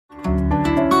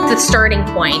starting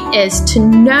point is to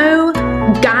know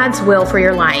God's will for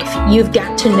your life. You've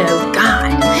got to know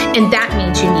God. And that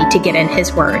means you need to get in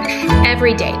His Word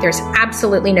every day. There's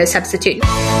absolutely no substitute.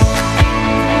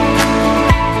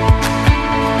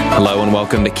 Hello and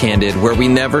welcome to Candid, where we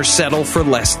never settle for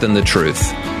less than the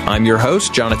truth. I'm your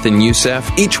host, Jonathan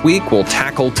Youssef. Each week, we'll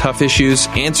tackle tough issues,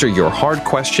 answer your hard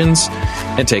questions,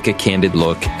 and take a candid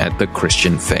look at the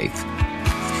Christian faith.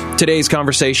 Today's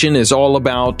conversation is all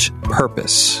about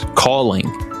purpose, calling,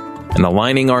 and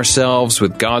aligning ourselves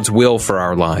with God's will for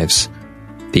our lives.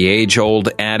 The age-old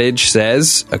adage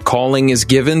says, a calling is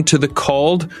given to the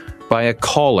called by a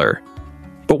caller.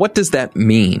 But what does that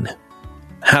mean?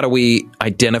 How do we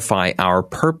identify our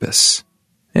purpose?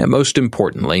 And most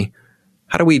importantly,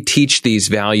 how do we teach these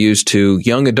values to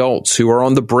young adults who are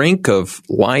on the brink of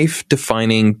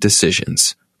life-defining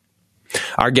decisions?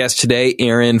 Our guest today,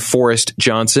 Erin Forrest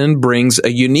Johnson, brings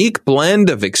a unique blend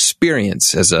of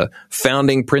experience as a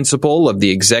founding principal of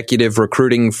the executive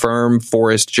recruiting firm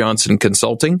Forrest Johnson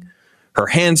Consulting, her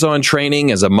hands-on training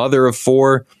as a mother of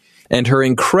four, and her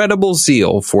incredible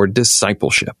zeal for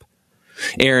discipleship.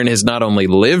 Erin has not only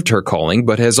lived her calling,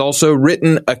 but has also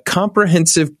written a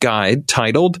comprehensive guide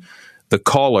titled The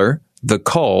Caller, The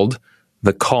Called,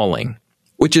 The Calling,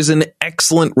 which is an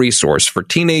excellent resource for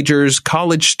teenagers,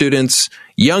 college students,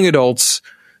 young adults,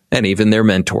 and even their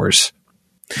mentors.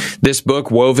 This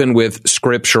book, woven with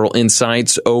scriptural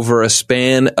insights over a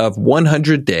span of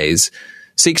 100 days,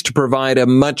 seeks to provide a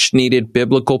much-needed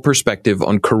biblical perspective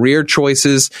on career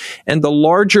choices and the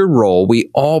larger role we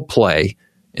all play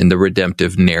in the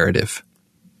redemptive narrative.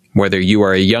 Whether you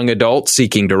are a young adult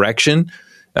seeking direction,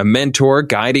 a mentor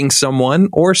guiding someone,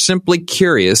 or simply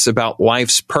curious about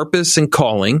life's purpose and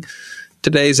calling,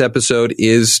 today's episode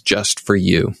is just for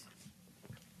you.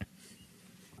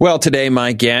 Well, today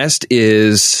my guest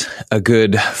is a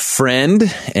good friend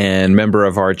and member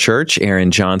of our church,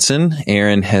 Erin Johnson.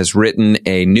 Erin has written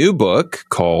a new book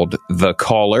called The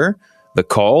Caller, The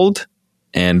Called,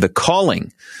 and The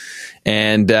Calling.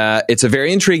 And it's a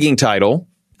very intriguing title.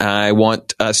 I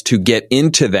want us to get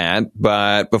into that.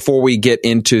 But before we get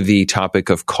into the topic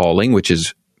of calling, which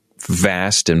is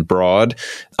vast and broad,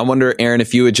 I wonder, Erin,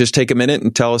 if you would just take a minute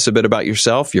and tell us a bit about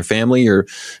yourself, your family, your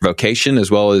vocation, as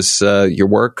well as your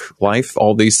work, life,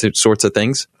 all these sorts of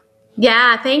things.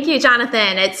 Yeah, thank you,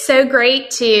 Jonathan. It's so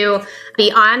great to be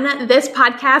on this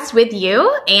podcast with you,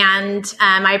 and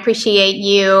I appreciate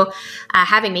you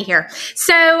having me here.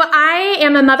 So I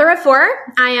am a mother of four.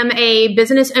 I am a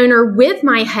business owner with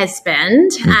my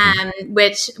husband,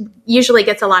 which usually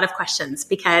gets a lot of questions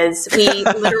because we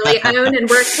literally own and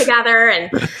work together,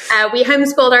 and we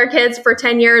homeschooled our kids for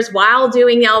 10 years while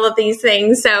doing all of these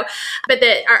things. So, but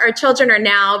our children are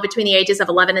now between the ages of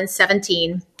 11 and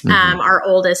 17. Our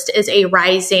oldest is a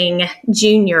rising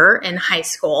junior in high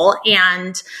school.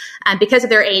 And because of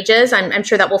their ages, I'm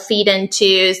sure that will feed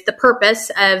into the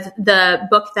purpose of the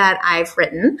book that I've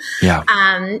written. Yeah.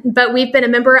 But we've been a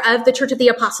member of the Church of the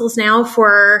Apostles now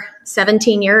for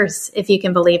 17 years, if you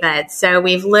can believe it. So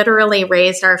we've literally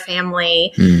raised our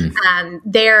family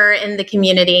there in the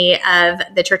community of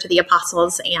the Church of the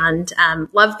Apostles, and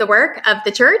love the work of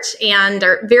the church, and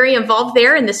are very involved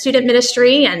there in the student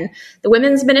ministry and the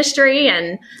women's ministry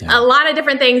and a lot of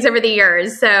different things over the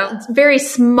years. So it's a very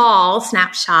small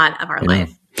snapshot of our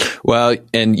life. Well,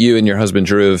 and you and your husband,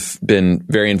 Drew, have been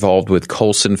very involved with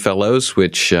Colson Fellows,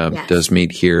 which does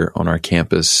meet here on our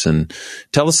campus. And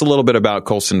tell us a little bit about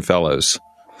Colson Fellows.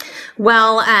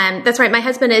 Well, that's right. My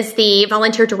husband is the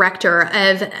volunteer director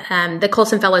of the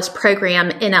Colson Fellows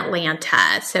program in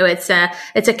Atlanta. So it's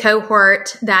a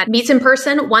cohort that meets in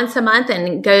person once a month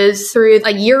and goes through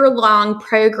a year-long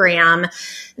program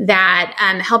that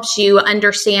helps you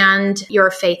understand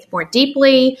your faith more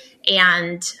deeply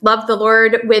and love the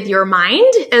Lord with your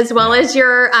mind as well as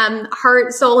your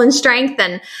heart, soul, and strength.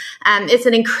 And it's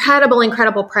an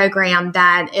incredible program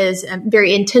that is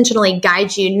very intentionally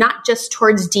guides you not just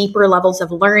towards deeper levels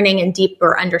of learning and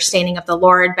deeper understanding of the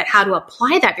Lord, but how to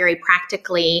apply that very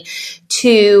practically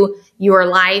to your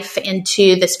life and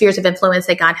to the spheres of influence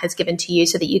that God has given to you,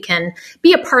 so that you can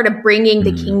be a part of bringing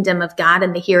the kingdom of God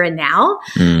in the here and now,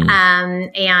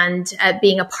 and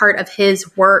being a part of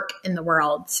His work in the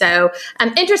world. So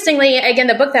interestingly, again,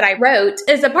 the book that I wrote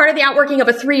is a part of the outworking of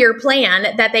a 3-year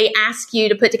plan that they ask you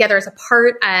to put together as a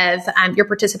part of your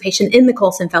participation in the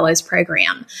Colson Fellows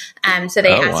program. So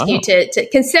they ask you to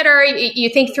consider,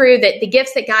 you think through the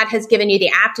gifts that God has given you,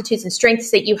 the aptitudes and strengths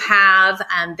that you have,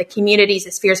 the communities,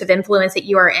 the spheres of influence that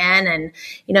you are in, and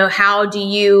how do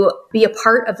you be a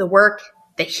part of the work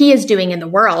that He is doing in the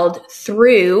world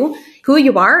through who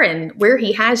you are and where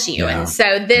he has you. And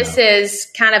so this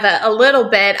is kind of a little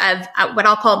bit of what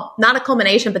I'll call not a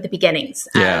culmination, but the beginnings.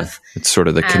 It's sort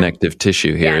of the connective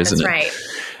tissue here, isn't it? Right.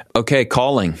 Okay,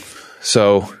 calling.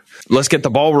 So let's get the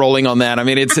ball rolling on that. I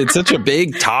mean, it's such a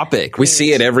big topic. We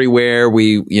see it everywhere.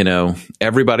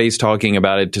 Everybody's talking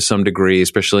about it to some degree,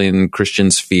 especially in Christian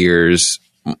spheres.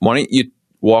 Why don't you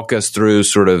walk us through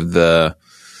sort of the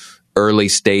early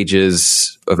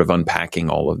stages of unpacking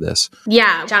all of this?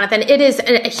 Yeah, Jonathan, it is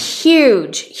a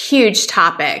huge, huge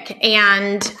topic.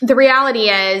 And the reality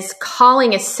is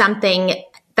calling is something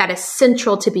that is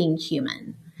central to being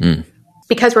human.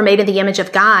 Because we're made in the image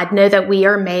of God, know that we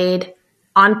are made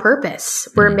on purpose.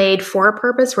 We're made for a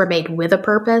purpose. We're made with a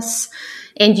purpose.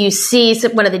 And you see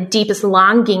one of the deepest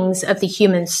longings of the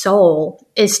human soul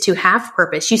is to have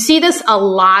purpose. You see this a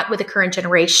lot with the current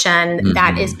generation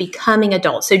that is becoming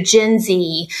adults. So Gen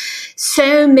Z,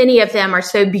 so many of them are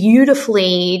so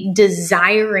beautifully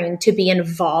desiring to be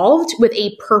involved with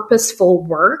a purposeful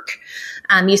work.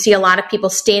 You see a lot of people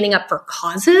standing up for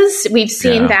causes. We've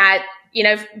seen that,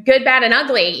 good, bad, and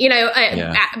ugly,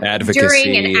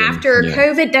 during and after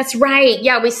COVID. That's right.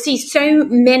 Yeah, we see so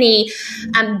many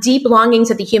deep longings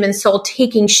of the human soul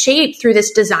taking shape through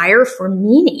this desire for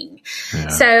meaning. Yeah.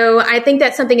 So I think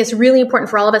that's something that's really important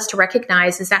for all of us to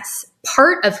recognize, is that's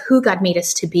part of who God made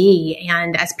us to be.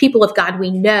 And as people of God,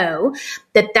 we know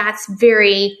that that's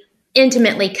very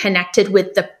intimately connected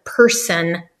with the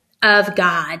person of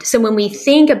God. So when we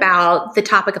think about the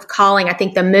topic of calling, I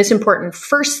think the most important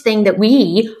first thing that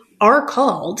we are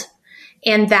called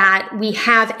and that we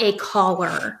have a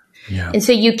caller. Yeah. And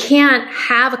so you can't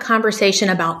have a conversation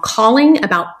about calling,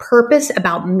 about purpose,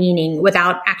 about meaning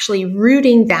without actually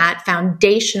rooting that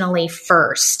foundationally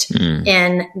first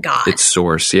in God. Its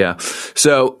source, yeah.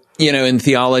 So, in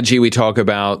theology, we talk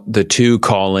about the two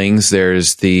callings.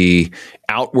 There's the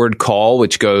outward call,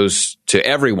 which goes to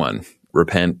everyone.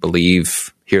 Repent,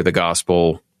 believe, hear the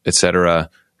gospel, etc.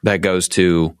 That goes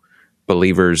to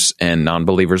believers and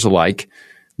non-believers alike.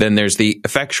 Then there's the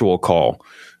effectual call,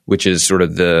 which is sort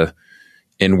of the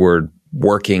inward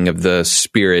working of the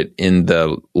Spirit in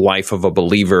the life of a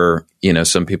believer.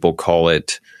 Some people call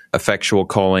it effectual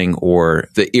calling, or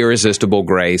the irresistible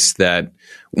grace that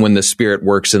when the Spirit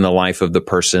works in the life of the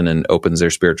person and opens their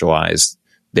spiritual eyes,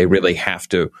 they really have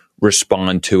to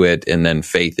respond to it, and then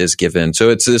faith is given. So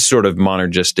it's this sort of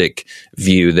monergistic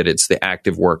view that it's the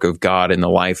active work of God in the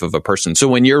life of a person. So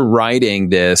when you're writing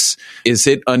this, is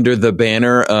it under the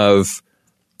banner of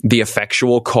the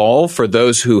effectual call for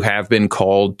those who have been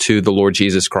called to the Lord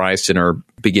Jesus Christ and are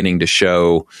beginning to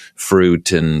show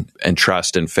fruit and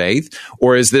trust and faith?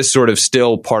 Or is this sort of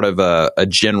still part of a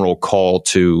general call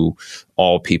to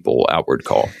all people, outward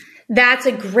call? That's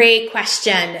a great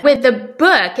question. With the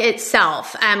book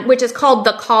itself, which is called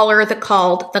The Caller, The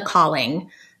Called, The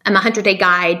Calling, a 100-Day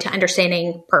Guide to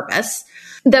Understanding Purpose,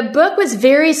 the book was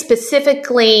very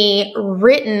specifically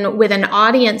written with an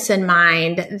audience in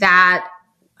mind that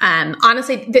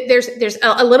honestly, there's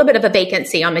a little bit of a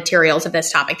vacancy on materials of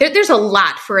this topic. There's a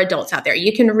lot for adults out there.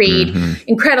 You can read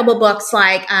incredible books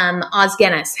like Os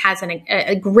Guinness has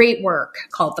a great work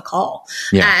called The Call.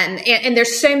 Yeah. And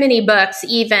there's so many books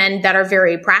even that are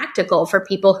very practical for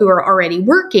people who are already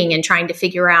working and trying to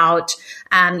figure out.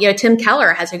 Tim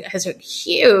Keller has a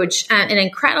huge and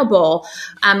incredible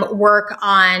work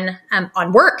on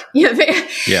work.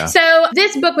 Yeah. So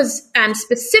this book was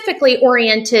specifically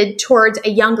oriented towards a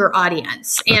younger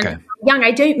audience. And young,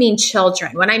 I don't mean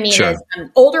children. What I mean is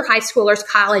older high schoolers,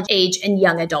 college age, and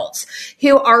young adults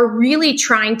who are really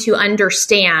trying to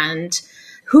understand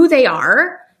who they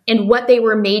are and what they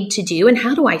were made to do, and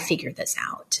how do I figure this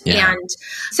out? Yeah. And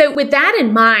so with that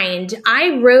in mind,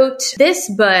 I wrote this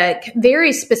book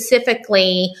very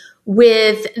specifically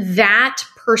with that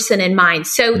person in mind.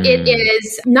 So it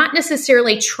is not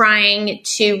necessarily trying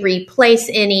to replace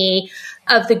any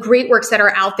of the great works that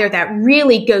are out there that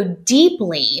really go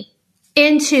deeply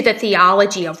into the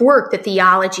theology of work, the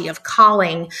theology of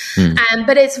calling.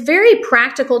 But it's very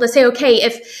practical to say, okay,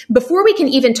 if before we can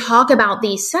even talk about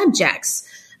these subjects,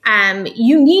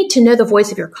 you need to know the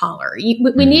voice of your caller.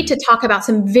 We need to talk about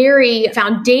some very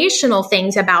foundational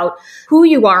things about who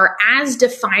you are as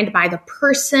defined by the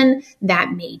person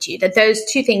that made you, that those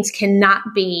two things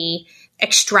cannot be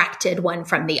extracted one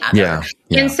from the other. Yeah.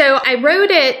 And so I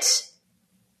wrote it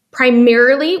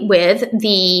primarily with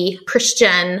the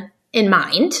Christian in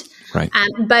mind, right.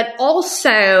 But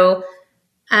also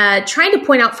trying to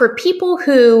point out for people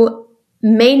who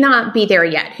may not be there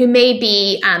yet, who may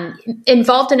be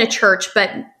involved in a church,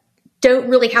 but don't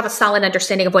really have a solid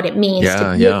understanding of what it means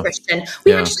to be a Christian.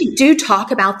 We actually do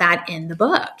talk about that in the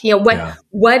book.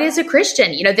 What is a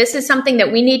Christian? This is something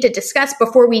that we need to discuss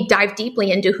before we dive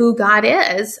deeply into who God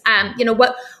is.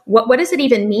 What does it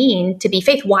even mean to be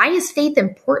faith? Why is faith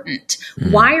important?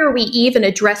 Why are we even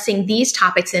addressing these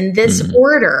topics in this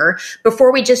order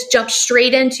before we just jump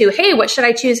straight into, hey, what should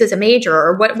I choose as a major?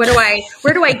 Or where do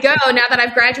I go now that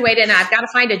I've graduated and I've got to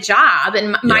find a job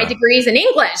and my degree's in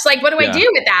English? Like, what do I do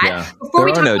with that? Yeah. Before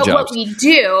we talk about what we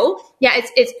do,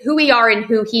 it's who we are and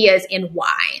who he is and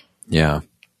why. Yeah.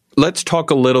 Let's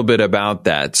talk a little bit about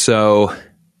that. So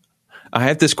I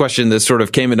have this question that sort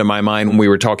of came into my mind when we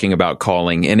were talking about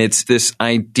calling, and it's this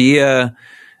idea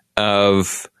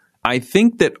of, I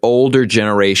think that older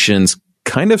generations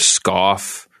kind of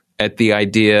scoff at the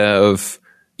idea of,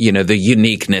 the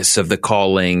uniqueness of the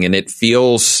calling, and it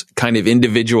feels kind of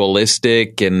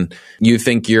individualistic, and you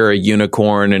think you're a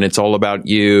unicorn and it's all about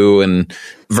you, and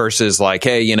versus like,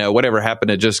 hey, whatever happened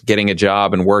to just getting a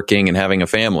job and working and having a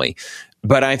family.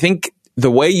 But I think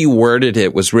the way you worded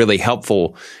it was really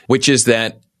helpful, which is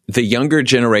that the younger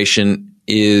generation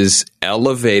is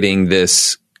elevating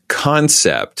this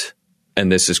concept,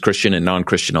 and this is Christian and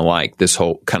non-Christian alike, this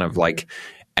whole kind of like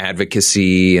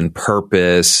advocacy and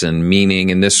purpose and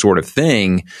meaning and this sort of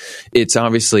thing. It's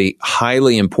obviously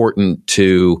highly important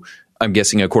to, I'm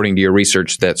guessing according to your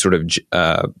research, that sort of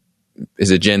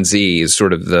is it Gen Z is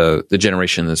sort of the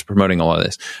generation that's promoting all of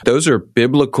this. Those are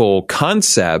biblical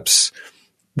concepts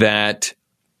that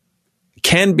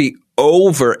can be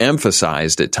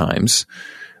overemphasized at times,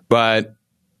 but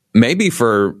maybe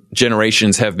for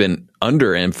generations have been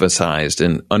underemphasized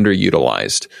and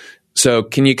underutilized. So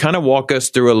can you kind of walk us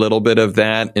through a little bit of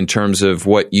that in terms of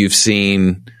what you've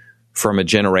seen from a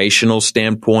generational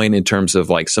standpoint, in terms of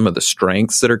like some of the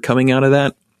strengths that are coming out of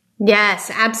that? Yes,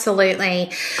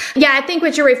 absolutely. Yeah, I think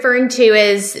what you're referring to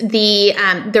is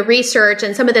the research,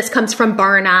 and some of this comes from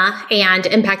Barna and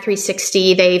Impact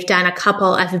 360. They've done a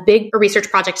couple of big research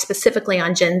projects specifically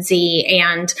on Gen Z.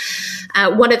 And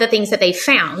one of the things that they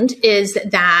found is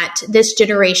that this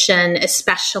generation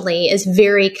especially is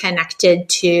very connected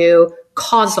to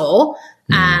causal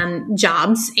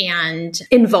jobs and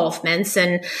involvements.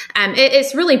 And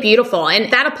it's really beautiful.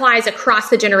 And that applies across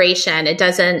the generation. It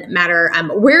doesn't matter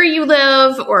where you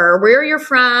live or where you're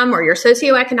from or your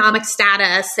socioeconomic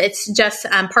status. It's just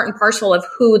part and parcel of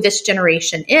who this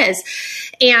generation is.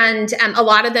 And a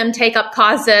lot of them take up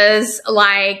causes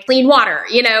like clean water,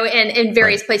 in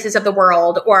various places of the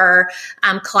world, or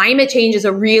climate change is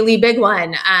a really big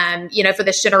one, for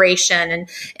this generation,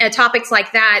 and topics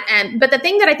like that. But the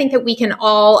thing that I think that we can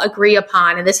all agree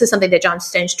upon, and this is something that John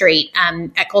Stonestreet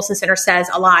at Colson Center says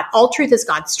a lot, all truth is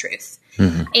God's truth.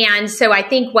 Mm-hmm. And so I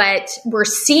think what we're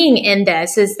seeing in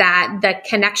this is that the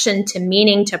connection to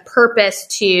meaning, to purpose,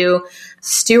 to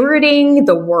stewarding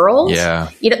the world. Yeah.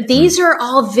 These are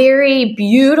all very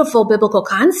beautiful biblical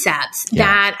concepts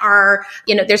that are,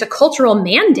 there's a cultural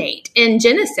mandate in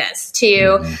Genesis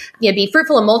to be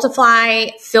fruitful and multiply,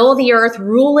 fill the earth,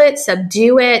 rule it,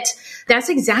 subdue it. That's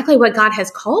exactly what God has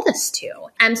called us to.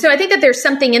 And so I think that there's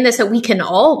something in this that we can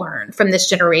all learn from this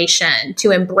generation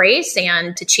to embrace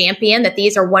and to champion, that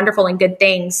these are wonderful and good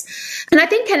things. And I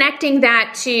think connecting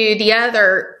that to the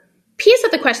other piece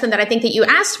of the question that I think that you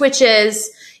asked, which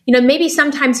is, maybe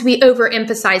sometimes we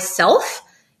overemphasize self,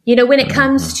 when it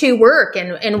comes to work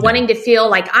and wanting to feel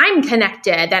like I'm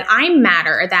connected, that I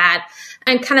matter, that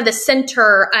I'm kind of the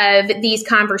center of these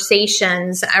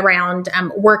conversations around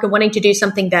work and wanting to do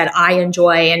something that I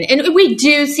enjoy. And we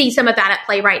do see some of that at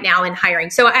play right now in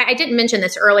hiring. So I didn't mention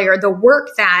this earlier. The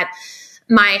work that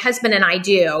my husband and I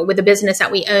do with the business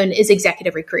that we own is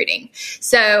executive recruiting.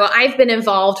 So I've been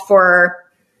involved for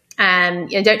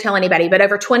don't tell anybody, but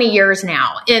over 20 years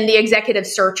now in the executive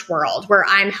search world, where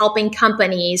I'm helping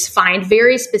companies find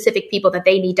very specific people that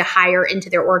they need to hire into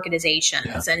their organizations.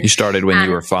 Yeah. And you started when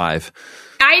you were 5.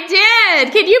 I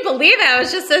did. Can you believe it? I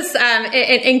was just this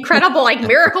incredible,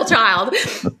 miracle child.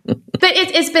 But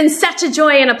it's been such a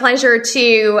joy and a pleasure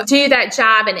to do that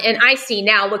job. And I see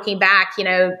now, looking back,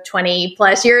 20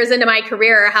 plus years into my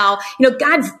career, how,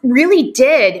 God really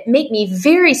did make me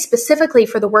very specifically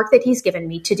for the work that he's given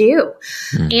me to do.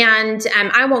 And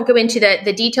I won't go into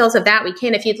the details of that. We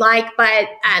can if you'd like. But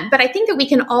I think that we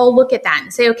can all look at that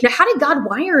and say, okay, how did God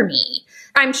wire me?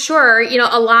 I'm sure,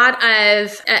 a lot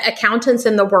of accountants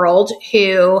in the world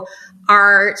who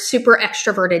are super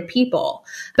extroverted people,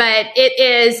 but it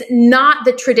is not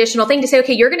the traditional thing to say,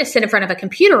 okay, you're going to sit in front of a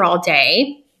computer all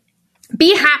day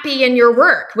be happy in your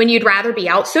work when you'd rather be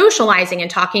out socializing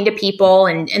and talking to people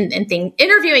and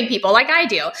interviewing people like I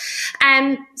do.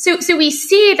 So we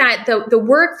see that the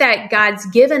work that God's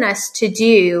given us to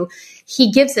do,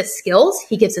 He gives us skills,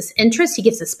 He gives us interests, He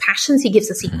gives us passions, He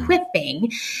gives us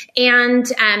equipping. And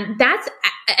that's,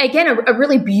 again, a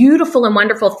really beautiful and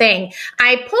wonderful thing.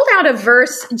 I pulled out a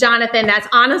verse, Jonathan, that's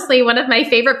honestly one of my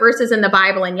favorite verses in the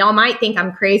Bible. And y'all might think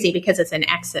I'm crazy because it's in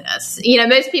Exodus.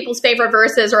 Most people's favorite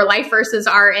verses or life verses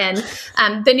are in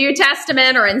the New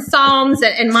Testament or in Psalms.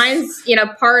 And mine's,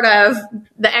 part of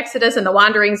the Exodus and the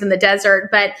wanderings in the desert.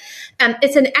 But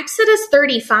it's in Exodus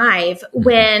 35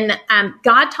 when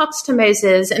God talks to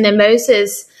Moses, and then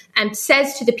Moses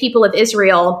says to the people of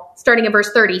Israel, starting in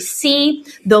verse 30, "See,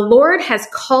 the Lord has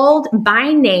called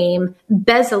by name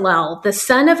Bezalel, the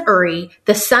son of Uri,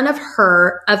 the son of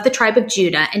Hur, of the tribe of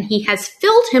Judah, and he has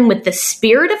filled him with the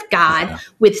Spirit of God,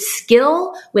 with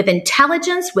skill, with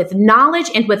intelligence, with knowledge,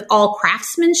 and with all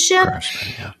craftsmanship."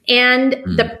 And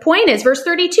the point is, verse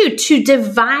 32, "to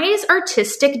devise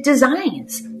artistic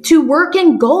designs, to work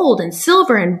in gold and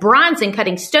silver and bronze and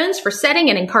cutting stones for setting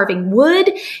and in carving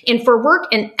wood and for work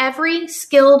in every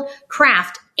skilled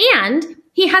craft." And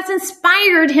he has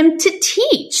inspired him to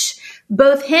teach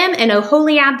both him and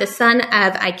Oholiab, the son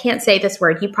of, I can't say this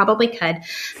word, he probably could,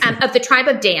 of the tribe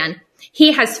of Dan.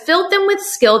 He has filled them with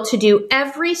skill to do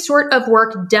every sort of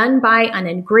work done by an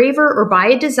engraver or by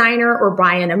a designer or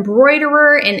by an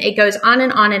embroiderer. And it goes on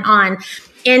and on and on.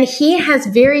 And he has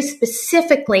very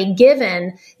specifically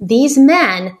given these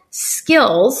men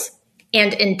skills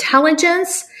and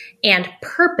intelligence and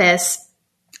purpose.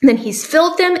 Then he's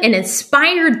filled them and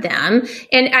inspired them.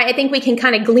 And I think we can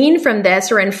kind of glean from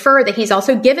this or infer that he's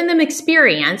also given them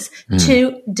experience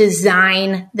to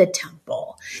design the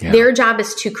temple. Yeah. Their job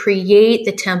is to create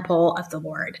the temple of the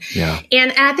Lord. Yeah.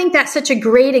 And I think that's such a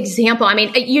great example. I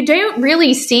mean, you don't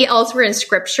really see elsewhere in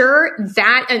Scripture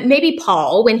that, maybe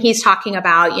Paul, when he's talking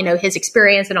about, his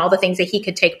experience and all the things that he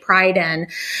could take pride in.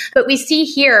 But we see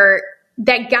here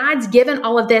that God's given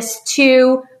all of this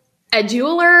to a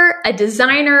jeweler, a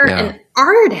designer, an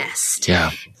artist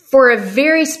for a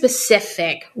very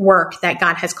specific work that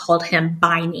God has called him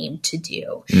by name to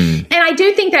do. And I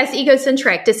do think that's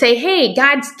egocentric to say, hey,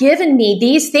 God's given me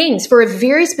these things for a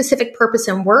very specific purpose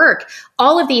and work.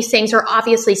 All of these things are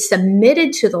obviously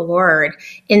submitted to the Lord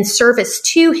in service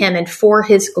to him and for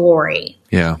his glory.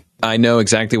 Yeah. I know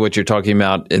exactly what you're talking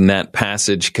about in that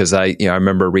passage because I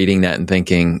remember reading that and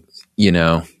thinking,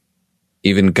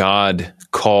 even God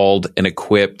called and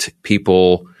equipped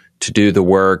people to do the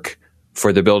work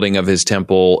for the building of his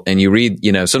temple. And you read,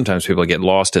 sometimes people get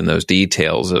lost in those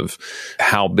details of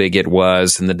how big it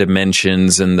was and the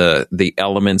dimensions and the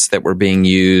elements that were being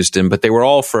used. But they were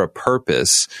all for a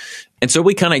purpose. And so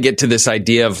we kind of get to this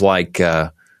idea of like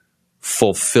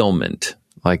fulfillment,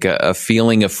 like a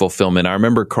feeling of fulfillment. I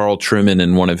remember Carl Trueman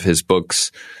in one of his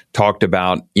books talked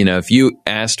about, if you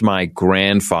asked my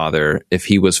grandfather if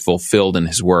he was fulfilled in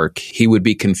his work, he would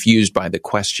be confused by the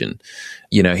question.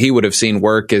 He would have seen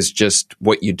work as just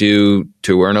what you do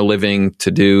to earn a living,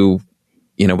 to do,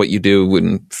 what you do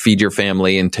and feed your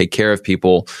family and take care of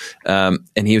people. And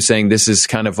he was saying this is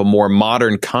kind of a more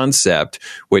modern concept,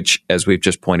 which, as we've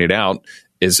just pointed out,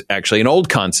 is actually an old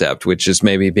concept, which is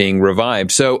maybe being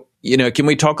revived. So, can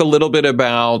we talk a little bit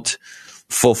about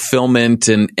fulfillment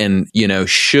and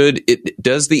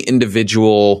does the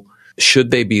individual, should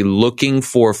they be looking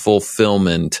for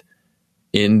fulfillment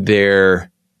in their,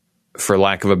 for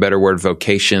lack of a better word,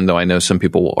 vocation, though I know some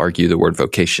people will argue the word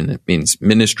vocation, it means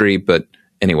ministry, but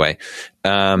anyway,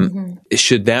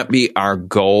 should that be our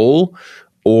goal,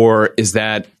 or is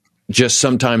that just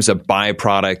sometimes a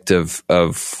byproduct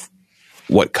of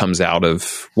what comes out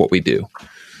of what we do?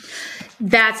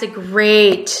 That's a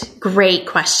great, great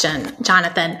question,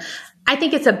 Jonathan. I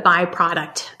think it's a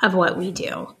byproduct of what we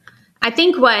do. I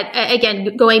think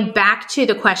again, going back to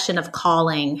the question of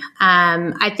calling,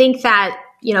 I think that,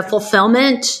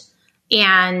 fulfillment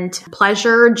and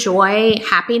pleasure, joy,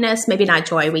 happiness, maybe not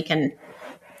joy, we can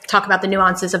talk about the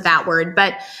nuances of that word,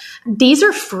 but these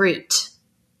are fruit.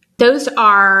 Those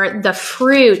are the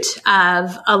fruit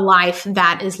of a life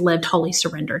that is lived wholly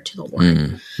surrendered to the Lord.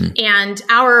 Mm-hmm. And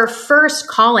our first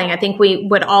calling, I think we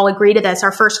would all agree to this,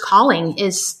 our first calling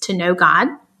is to know God,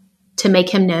 to make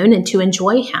him known, and to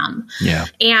enjoy him. Yeah.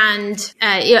 And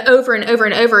over and over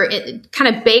and over, it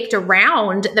kind of baked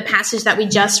around the passage that we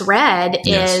just read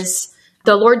is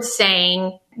the Lord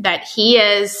saying that he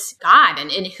is God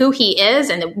and who he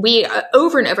is. And we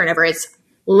over and over and over, it's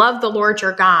love the Lord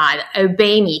your God,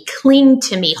 obey me, cling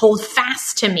to me, hold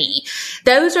fast to me.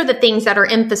 Those are the things that are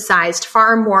emphasized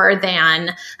far more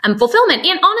than fulfillment.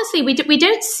 And honestly, we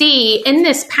don't see in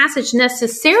this passage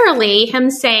necessarily him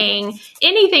saying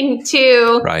anything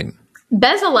to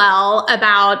Bezalel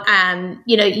about,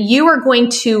 you are going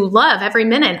to love every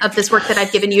minute of this work that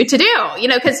I've given you to do,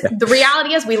 because the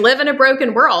reality is we live in a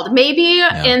broken world. Maybe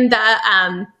in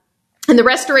the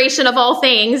restoration of all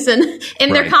things and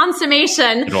in their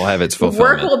consummation, it'll have its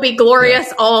fulfillment. Work will be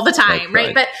glorious all the time,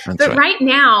 right? But right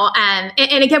now,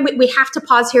 and again, we have to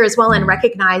pause here as well and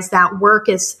recognize that work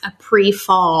is a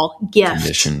pre-fall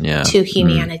gift to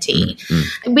humanity.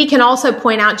 We can also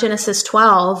point out Genesis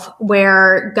 12,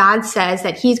 where God says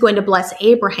that he's going to bless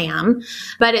Abraham,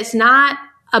 but it's not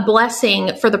a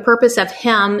blessing for the purpose of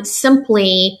him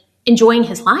simply enjoying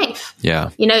his life.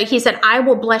 Yeah. He said, I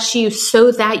will bless you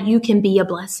so that you can be a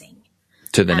blessing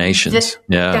to the nations.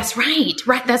 That's right.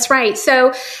 That's right.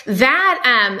 So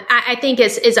that, I think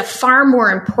is a far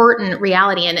more important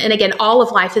reality. And again, all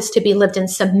of life is to be lived in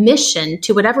submission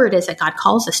to whatever it is that God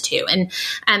calls us to.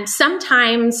 And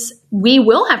sometimes we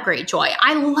will have great joy.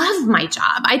 I love my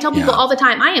job. I tell people all the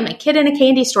time, I am a kid in a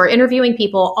candy store interviewing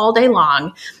people all day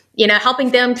long, helping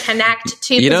them connect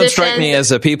to You positions. don't strike me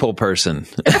as a people person.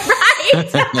 Right.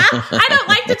 I don't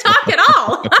like to talk at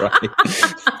all.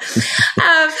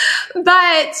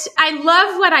 But I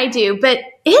love what I do, but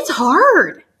it's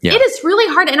hard. Yeah. It is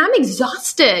really hard, and I'm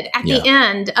exhausted at the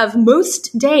end of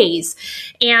most days.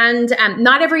 And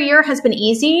not every year has been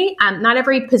easy. Not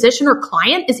every position or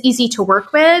client is easy to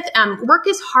work with. Work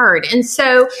is hard, and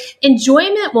so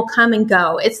enjoyment will come and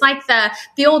go. It's like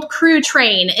the old crew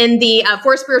train in the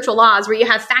Four Spiritual Laws, where you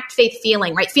have fact, faith,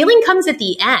 feeling. Right? Feeling comes at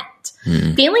the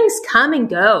end. Feelings come and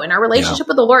go in our relationship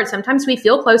with the Lord. Sometimes we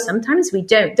feel close, sometimes we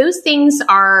don't. Those things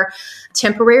are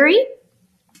temporary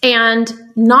and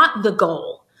not the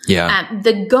goal.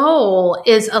 The goal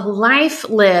is a life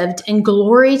lived in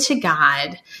glory to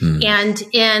God and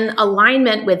in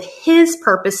alignment with his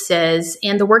purposes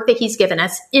and the work that he's given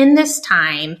us in this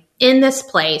time, in this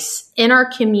place, in our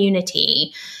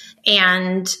community,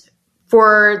 and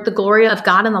for the glory of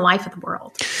God and the life of the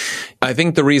world. I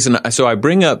think the reason, so I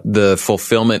bring up the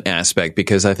fulfillment aspect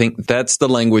because I think that's the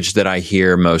language that I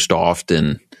hear most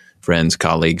often. Friends,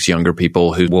 colleagues, younger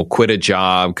people who will quit a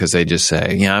job because they just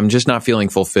say, I'm just not feeling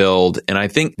fulfilled. And I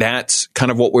think that's kind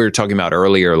of what we were talking about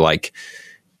earlier. Like,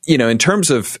 in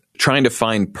terms of trying to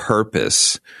find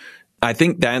purpose, I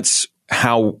think that's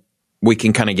how we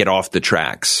can kind of get off the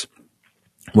tracks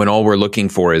when all we're looking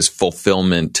for is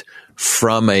fulfillment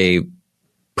from a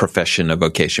profession, a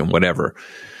vocation, whatever.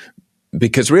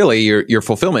 Because really your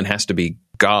fulfillment has to be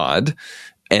God,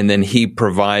 and then he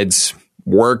provides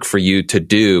work for you to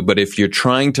do. But if you're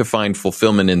trying to find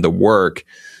fulfillment in the work,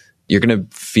 you're going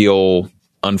to feel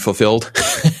unfulfilled,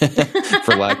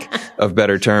 for lack of a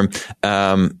better term.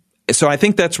 So I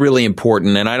think that's really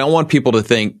important. And I don't want people to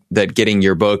think that getting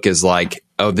your book is like,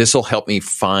 oh, this will help me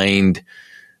find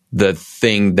the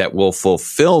thing that will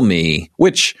fulfill me,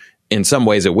 which in some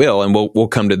ways it will. And we'll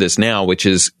come to this now, which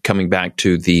is coming back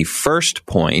to the first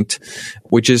point,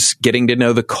 which is getting to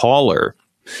know the caller.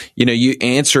 You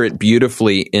answer it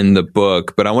beautifully in the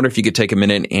book, but I wonder if you could take a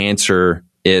minute and answer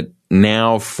it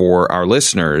now for our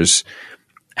listeners.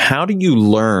 How do you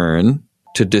learn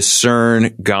to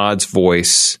discern God's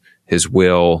voice, his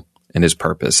will, and his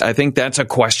purpose? I think that's a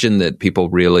question that people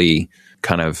really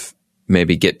kind of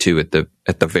maybe get to at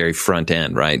the very front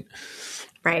end, right?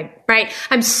 Right.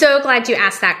 I'm so glad you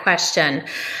asked that question.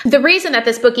 The reason that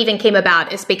this book even came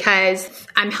about is because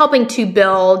I'm helping to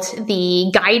build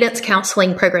the guidance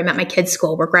counseling program at my kids'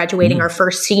 school. We're graduating our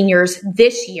first seniors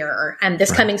this year and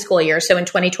this coming school year. So in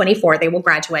 2024, they will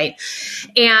graduate.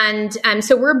 And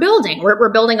so we're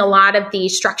building a lot of the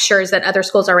structures that other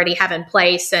schools already have in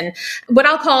place. And what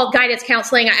I'll call guidance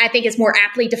counseling, I think is more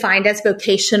aptly defined as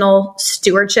vocational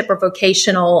stewardship or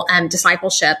vocational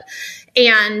discipleship.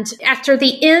 And after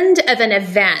the end of an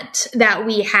event that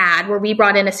we had where we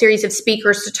brought in a series of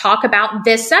speakers to talk about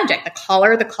this subject, the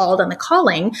caller, the called, and the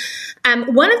calling,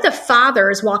 one of the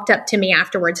fathers walked up to me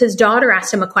afterwards. His daughter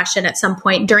asked him a question at some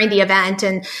point during the event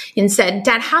and said,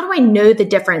 Dad, how do I know the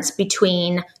difference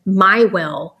between my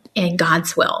will and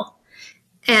God's will?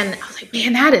 And I was like,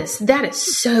 man, that is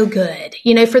so good.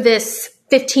 For this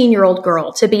 15-year-old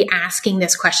girl to be asking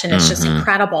this question is just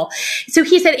incredible. So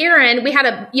he said, Erin, we had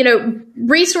a,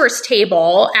 resource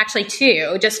table, actually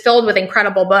two, just filled with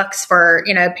incredible books for,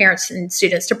 parents and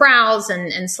students to browse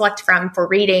and select from for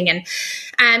reading.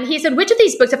 And he said, which of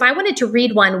these books, if I wanted to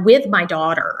read one with my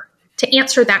daughter to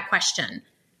answer that question,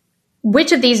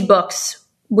 which of these books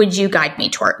would you guide me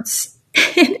towards?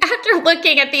 And after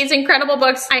looking at these incredible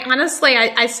books,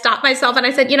 I stopped myself and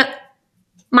I said,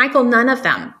 Michael, none of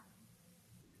them.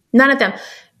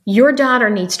 Your daughter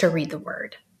needs to read the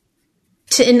word.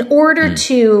 In order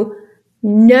to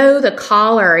know the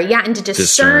caller, and to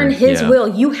discern his will,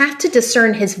 you have to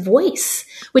discern his voice,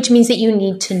 which means that you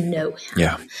need to know him.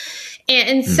 Yeah.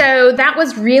 And so that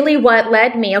was really what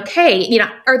led me,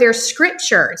 are there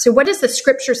scriptures? So what does the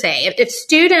scripture say? If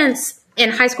students in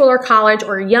high school or college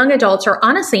or young adults, or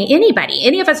honestly anybody,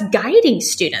 any of us guiding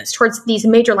students towards these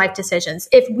major life decisions,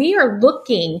 if we are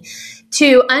looking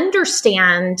to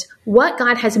understand what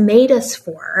God has made us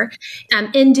for,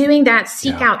 in doing that,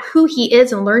 seek out who he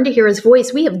is and learn to hear his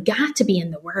voice, we have got to be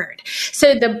in the word.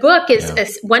 So the book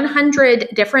is 100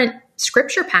 different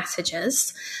scripture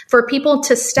passages for people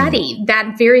to study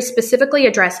that very specifically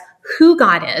address who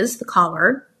God is, the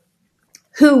caller,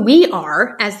 who we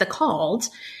are as the called,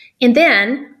 and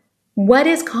then what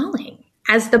is calling,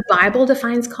 as the Bible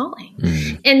defines calling.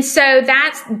 And so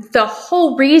that's the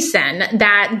whole reason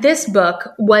that this book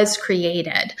was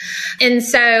created. And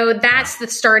so that's the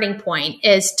starting point,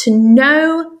 is to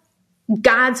know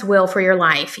God's will for your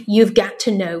life. You've got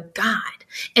to know God.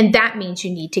 And that means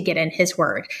you need to get in his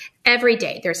word every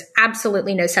day. There's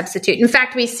absolutely no substitute. In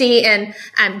fact, we see in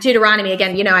Deuteronomy,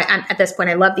 again, at this point,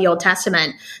 I love the Old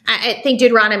Testament. I think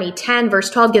Deuteronomy 10 verse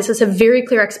 12 gives us a very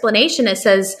clear explanation. It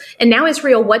says, "And now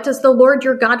Israel, what does the Lord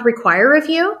your God require of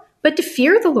you? But to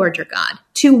fear the Lord your God,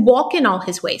 to walk in all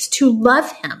his ways, to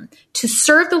love him, to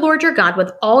serve the Lord your God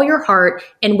with all your heart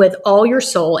and with all your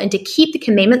soul, and to keep the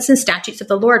commandments and statutes of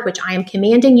the Lord, which I am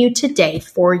commanding you today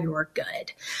for your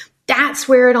good." That's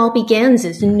where it all begins,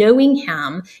 is knowing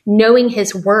him, knowing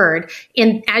his word.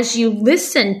 And as you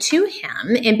listen to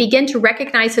him and begin to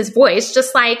recognize his voice,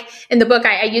 just like in the book,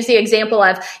 I use the example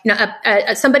of,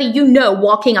 somebody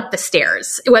walking up the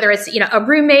stairs, whether it's, a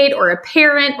roommate or a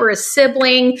parent or a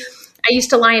sibling. I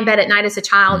used to lie in bed at night as a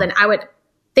child, and I would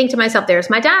think to myself, there's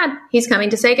my dad. He's coming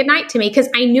to say goodnight to me, because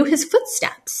I knew his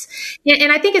footsteps.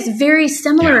 And I think it's very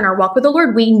similar in our walk with the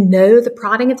Lord. We know the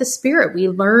prodding of the Spirit. We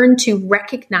learn to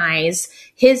recognize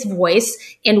his voice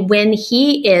and when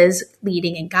he is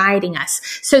leading and guiding us.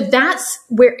 So that's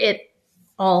where it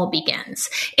all begins.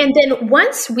 And then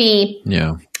once we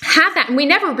have that, and we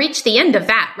never reach the end of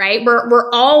that, right?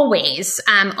 We're always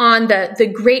on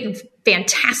the great and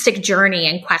fantastic journey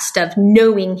and quest of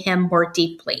knowing him more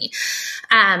deeply.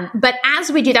 But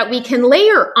as we do that, we can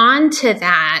layer onto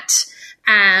that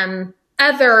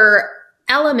other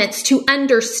elements to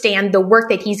understand the work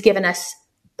that he's given us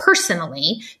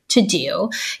personally to do.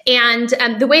 And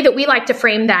the way that we like to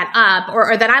frame that up,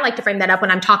 or that I like to frame that up when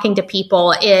I'm talking to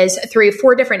people, is through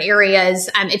 4 different areas.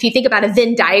 If you think about a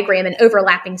Venn diagram and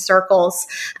overlapping circles,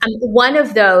 one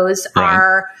of those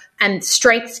are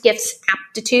strengths, gifts,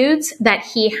 aptitudes that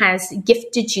he has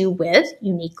gifted you with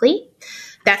uniquely.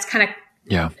 That's kind of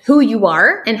who you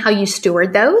are and how you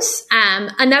steward those.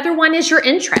 Another one is your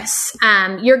interests.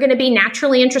 You're going to be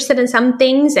naturally interested in some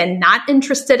things and not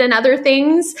interested in other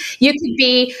things. You could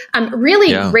be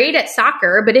really great at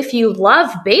soccer, but if you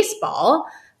love baseball,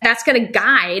 that's going to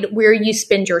guide where you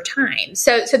spend your time.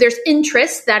 So there's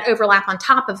interests that overlap on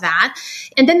top of that.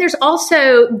 And then there's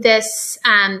also this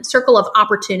circle of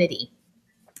opportunity.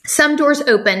 Some doors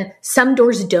open, some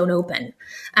doors don't open.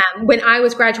 When I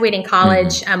was graduating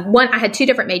college, I had 2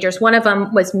 different majors. One of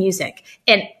them was music.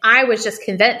 And I was just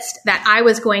convinced that I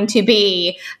was going to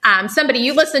be somebody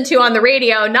you listen to on the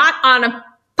radio, not on a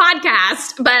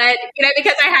podcast, but,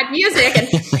 because I had music,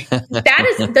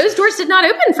 and those doors did not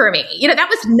open for me. That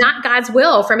was not God's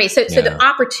will for me. So the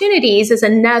opportunities is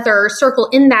another circle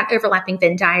in that overlapping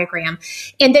Venn diagram.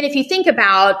 And then if you think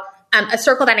about a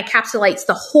circle that encapsulates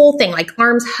the whole thing, like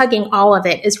arms hugging all of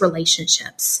it, is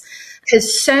relationships.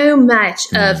 Because so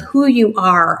much of who you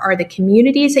are the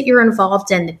communities that you're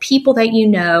involved in, the people that you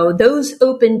know, those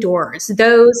open doors,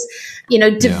 those,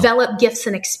 develop gifts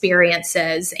and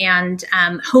experiences and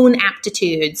hone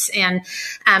aptitudes. And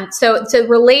so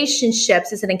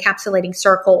relationships is an encapsulating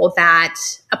circle that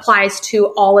applies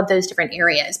to all of those different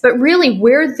areas. But really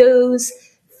where those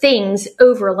things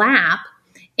overlap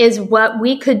is what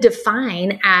we could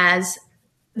define as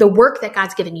the work that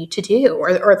God's given you to do,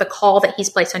 or the call that he's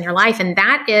placed on your life. And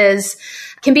that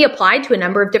can be applied to a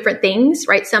number of different things,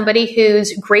 right? Somebody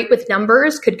who's great with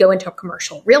numbers could go into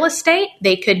commercial real estate.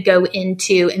 They could go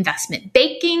into investment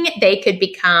banking. They could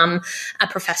become a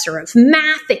professor of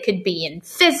math. They could be in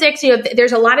physics.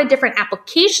 There's a lot of different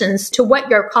applications to what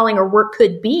your calling or work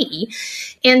could be.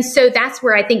 And so that's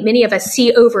where I think many of us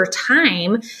see over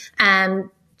time,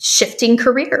 shifting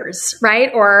careers, right?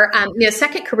 Or,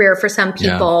 second career for some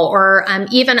people, or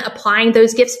even applying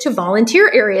those gifts to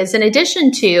volunteer areas in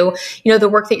addition to, the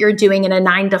work that you're doing in a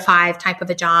 9-to-5 type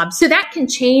of a job. So that can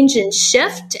change and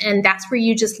shift. And that's where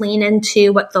you just lean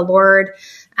into what the Lord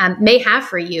may have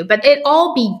for you. But it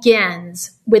all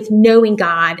begins with knowing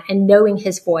God and knowing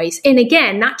his voice. And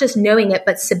again, not just knowing it,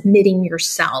 but submitting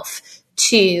yourself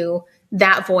to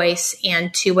that voice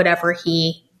and to whatever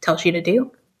he tells you to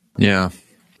do. Yeah.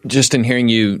 Just in hearing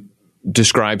you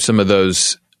describe some of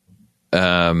those,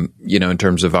 in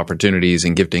terms of opportunities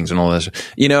and giftings and all this,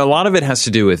 a lot of it has to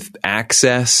do with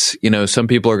access. Some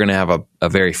people are going to have a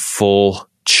very full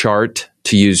chart,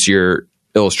 to use your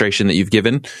illustration that you've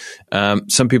given.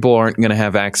 Some people aren't going to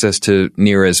have access to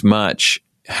near as much.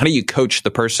 How do you coach the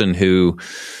person who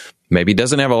maybe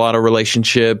doesn't have a lot of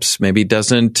relationships, maybe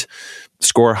doesn't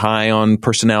score high on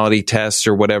personality tests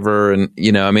or whatever?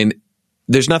 And,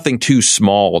 there's nothing too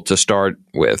small to start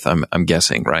with, I'm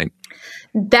guessing, right?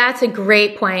 That's a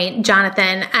great point,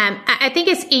 Jonathan. I think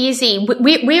it's easy.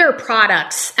 We are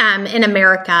products in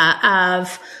America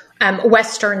of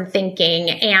Western thinking.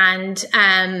 And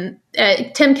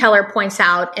Tim Keller points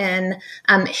out in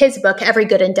his book, Every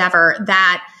Good Endeavor,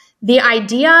 that the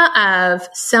idea of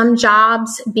some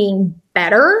jobs being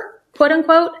better, quote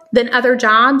unquote, than other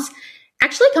jobs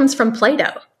actually comes from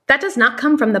Plato. That does not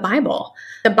come from the Bible.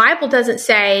 The Bible doesn't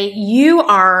say you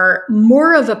are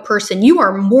more of a person, you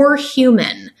are more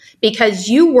human because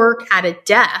you work at a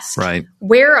desk, right,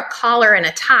 wear a collar and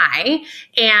a tie,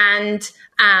 and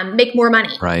make more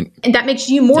money. Right. And that makes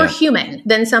you more human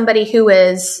than somebody who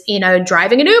is,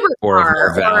 driving an Uber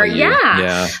car.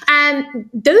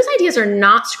 Those ideas are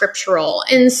not scriptural.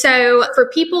 And so for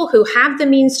people who have the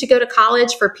means to go to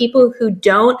college, for people who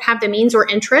don't have the means or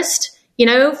interest,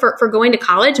 for going to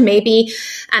college, maybe,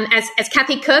 as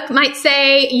Kathy Cook might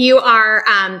say, you are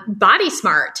body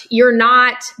smart. You're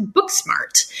not book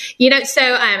smart. So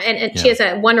and she has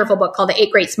a wonderful book called The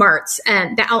 8 Great Smarts,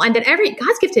 and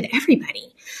God's gifted everybody.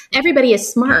 Everybody is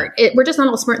smart. We're just not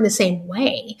all smart in the same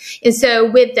way. And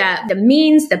so with the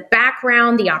means, the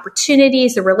background, the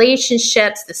opportunities, the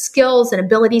relationships, the skills and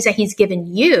abilities that he's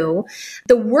given you,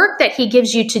 the work that he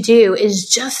gives you to do is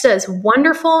just as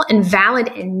wonderful and valid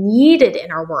and needed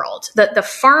in our world. The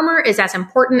farmer is as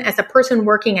important as the person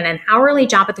working in an hourly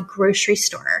job at the grocery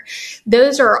store.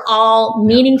 Those are all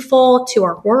meaningful to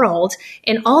our world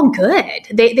and all good.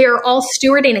 They are all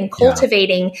stewarding and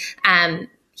cultivating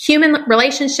human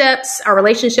relationships, our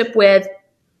relationship with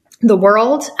the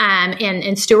world, and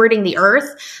stewarding the earth.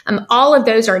 All of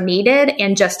those are needed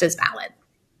and just as valid.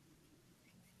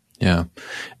 Yeah.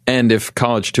 And if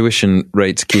college tuition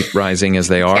rates keep rising as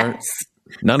they are,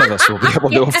 none of us will be able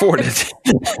to afford it.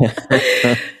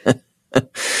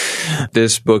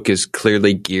 This book is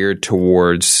clearly geared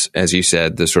towards, as you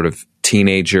said, the sort of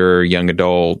teenager, young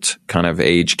adult kind of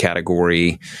age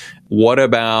category. What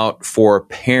about for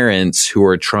parents who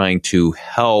are trying to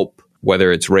help,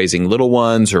 whether it's raising little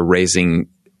ones or raising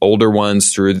older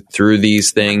ones through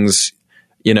these things?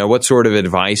 What sort of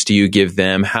advice do you give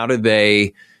them? How do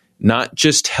they not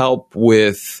just help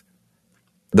with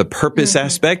the purpose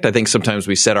aspect? I think sometimes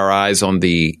we set our eyes on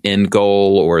the end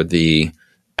goal or the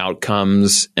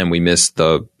outcomes and we miss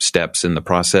the steps in the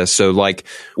process. So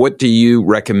what do you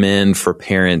recommend for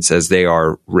parents as they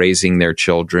are raising their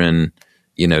children,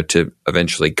 to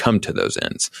eventually come to those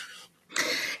ends?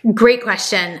 Great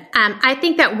question. I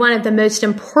think that one of the most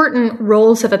important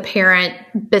roles of a parent,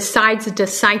 besides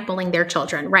discipling their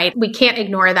children, right? We can't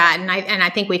ignore that. And I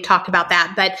think we've talked about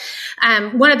that. But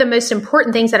one of the most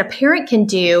important things that a parent can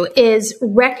do is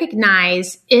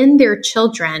recognize in their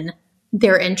children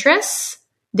their interests,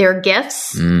 their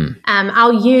gifts.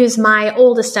 I'll use my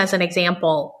oldest as an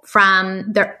example.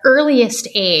 From the earliest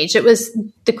age, it was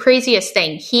the craziest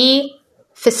thing. He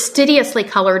fastidiously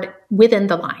colored within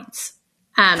the lines.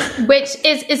 Which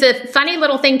is a funny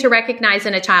little thing to recognize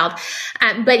in a child.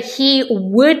 But he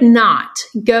would not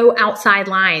go outside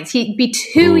lines. He'd be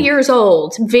 2 years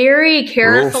old, very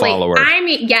carefully. Rule follower.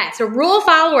 Yes, a rule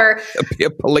follower. Be a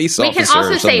police officer. We can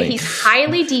also say he's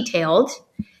highly detailed.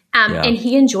 And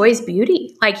he enjoys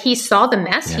beauty. He saw the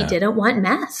mess. He didn't want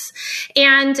mess.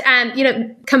 And,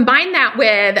 combine that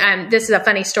with, this is a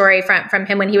funny story from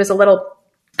him when he was a little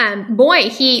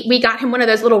boy. We got him one of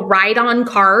those little ride-on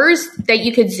cars that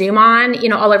you could zoom on,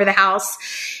 all over the house.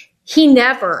 He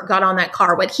never got on that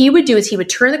car. What he would do is he would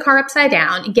turn the car upside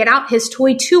down, get out his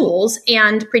toy tools,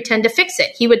 and pretend to fix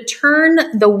it. He would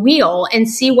turn the wheel and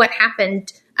see what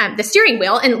happened, the steering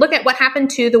wheel, and look at what happened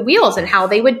to the wheels and how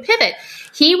they would pivot.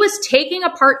 He was taking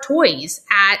apart toys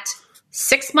at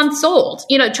 6 months old,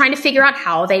 trying to figure out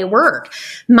how they work.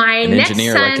 My next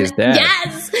son, like his dad.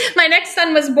 Yes, my next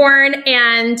son was born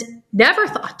and never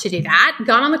thought to do that.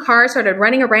 Got on the car, started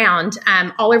running around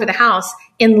all over the house,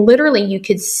 and literally you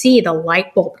could see the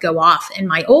light bulb go off. And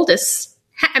my oldest,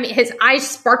 his eyes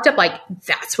sparked up like,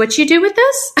 that's what you do with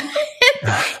this? And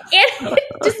it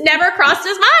just never crossed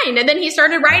his mind. And then he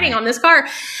started riding on this car.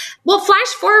 Well, flash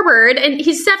forward, and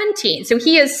he's 17. So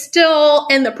he is still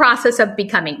in the process of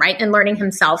becoming, right, and learning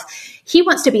himself. He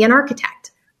wants to be an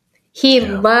architect. He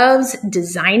loves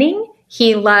designing.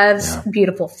 He loves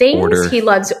beautiful things. Order. He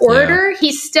loves order.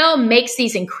 He still makes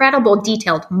these incredible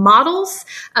detailed models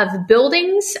of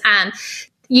buildings.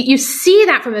 You see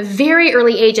that from a very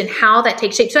early age and how that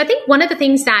takes shape. So I think one of the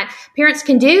things that parents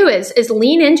can do is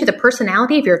lean into the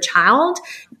personality of your child.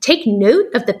 Take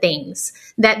note of the things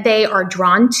that they are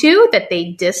drawn to, that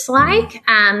they dislike.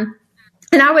 And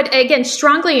I would, again,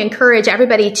 strongly encourage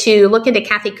everybody to look into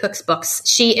Kathy Cook's books.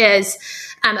 She is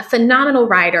a phenomenal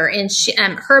writer, and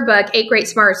her book, 8 Great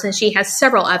Smarts, and she has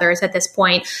several others at this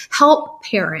point, help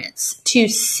parents to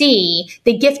see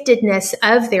the giftedness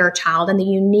of their child and the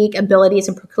unique abilities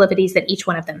and proclivities that each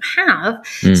one of them have,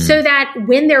 so that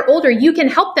when they're older, you can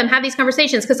help them have these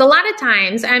conversations. Because a lot of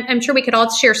times, I'm sure we could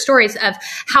all share stories of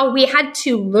how we had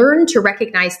to learn to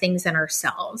recognize things in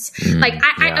ourselves.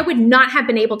 I would not have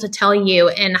been able to tell you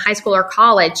in high school or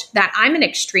college that I'm an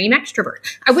extreme extrovert.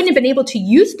 I wouldn't have been able to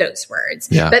use those words.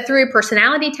 Yeah. But through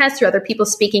personality tests, through other people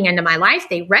speaking into my life,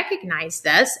 they recognized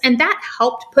this. And that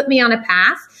helped put me on a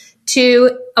path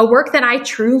to a work that I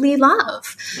truly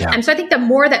love. Yeah. And so I think the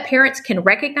more that parents can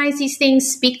recognize these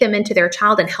things, speak them into their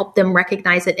child, and help them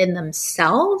recognize it in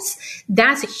themselves,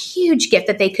 that's a huge gift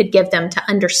that they could give them to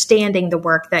understanding the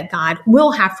work that God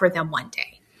will have for them one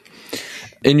day.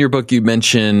 In your book, you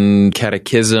mentioned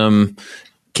catechism.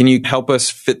 Can you help us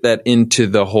fit that into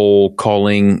the whole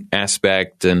calling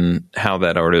aspect and how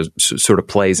that sort of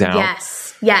plays out?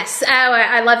 Yes. Oh,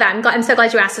 I love that. I'm so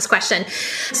glad you asked this question.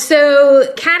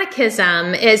 So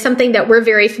catechism is something that we're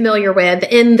very familiar with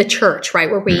in the church,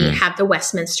 right? Where we have the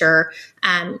Westminster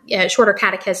shorter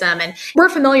catechism. And we're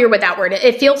familiar with that word.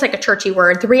 It feels like a churchy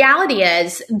word. The reality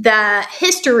is the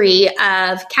history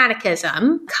of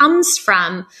catechism comes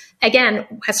from, again,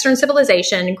 Western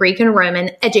civilization, Greek and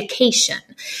Roman education.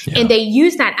 Yeah. And they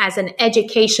use that as an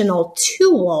educational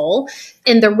tool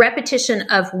in the repetition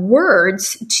of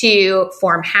words to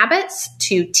form habits,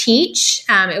 to teach.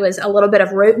 It was a little bit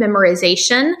of rote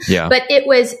memorization, but it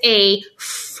was a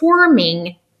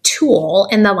forming tool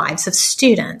in the lives of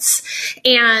students.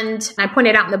 And I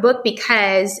pointed out in the book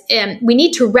because we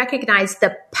need to recognize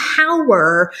the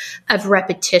power of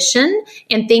repetition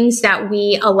and things that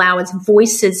we allow as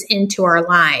voices into our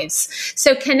lives.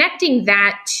 So connecting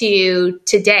that to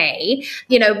today,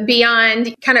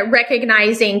 beyond kind of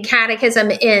recognizing catechism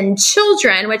in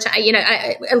children, which,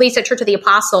 at least at Church of the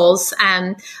Apostles,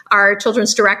 our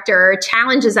children's director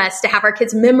challenges us to have our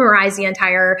kids memorize the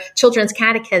entire children's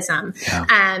catechism.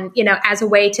 As a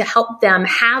way to help them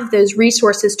have those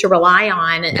resources to rely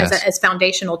on as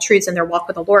foundational truths in their walk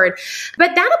with the Lord.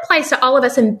 But that applies to all of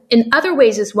us in other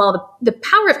ways as well. The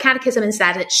power of catechism is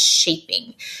that it's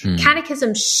shaping.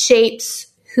 Catechism shapes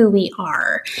who we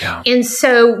are. Yeah. And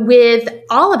so with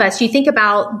all of us, you think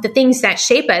about the things that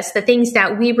shape us, the things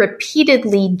that we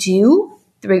repeatedly do,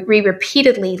 we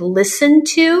repeatedly listen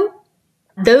to,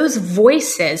 those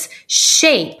voices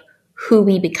shape who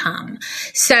we become.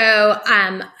 So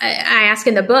I ask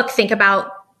in the book, think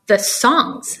about the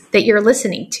songs that you're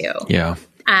listening to. Yeah.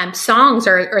 Songs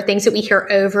are things that we hear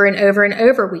over and over and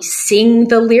over. We sing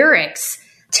the lyrics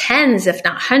tens, if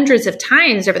not hundreds of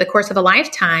times over the course of a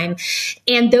lifetime.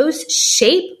 And those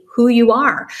shape who you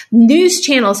are. News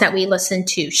channels that we listen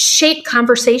to shape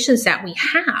conversations that we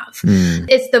have.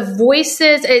 It's the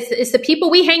voices, it's the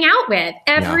people we hang out with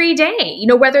every day,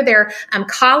 whether they're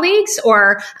colleagues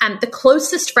or the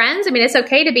closest friends. I mean, it's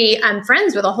okay to be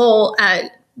friends with a whole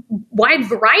wide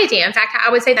variety. In fact, I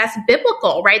would say that's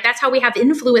biblical, right? That's how we have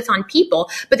influence on people.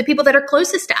 But the people that are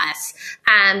closest to us,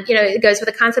 it goes with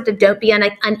the concept of don't be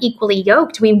unequally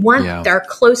yoked. We want our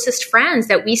closest friends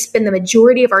that we spend the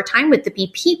majority of our time with to be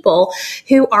people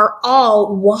who are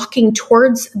all walking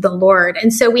towards the Lord.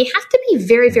 And so we have to be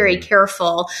very, very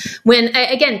careful when,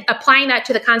 again, applying that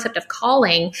to the concept of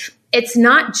calling. It's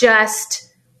not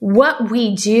just what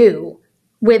we do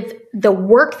with the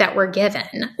work that we're given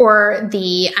or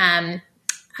the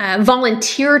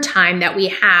volunteer time that we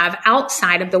have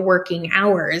outside of the working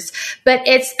hours, but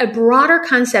it's a broader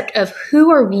concept of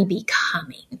who are we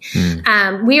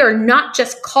becoming? We are not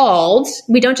just called.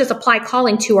 We don't just apply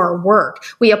calling to our work.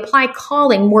 We apply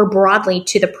calling more broadly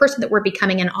to the person that we're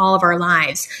becoming in all of our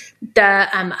lives. The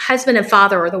husband and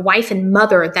father, or the wife and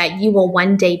mother that you will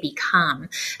one day become,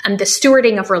 the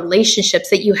stewarding of relationships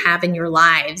that you have in your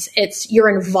lives. It's your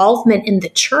involvement in the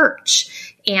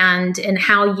church and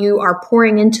how you are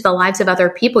pouring into the lives of other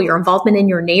people, your involvement in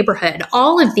your neighborhood.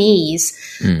 All of these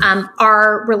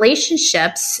are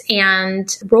relationships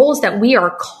and roles that we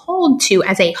are called to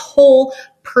as a whole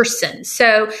person.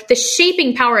 So the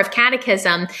shaping power of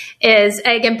catechism is,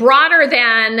 again, broader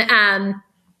than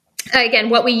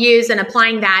what we use and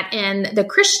applying that in the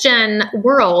Christian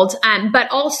world, but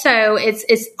also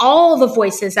it's all the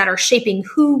voices that are shaping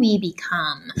who we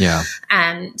become. Yeah.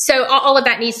 So all of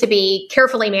that needs to be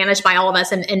carefully managed by all of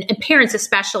us, and parents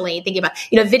especially, thinking about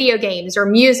video games or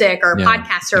music or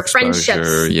podcasts or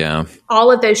friendships. Yeah.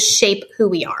 All of those shape who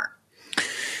we are.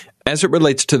 As it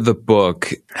relates to the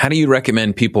book, how do you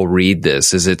recommend people read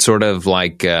this? Is it sort of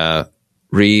like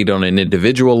read on an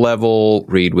individual level,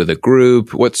 read with a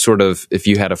group? What sort of, if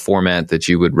you had a format that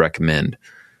you would recommend?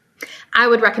 I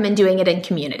would recommend doing it in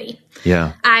community.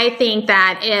 Yeah. I think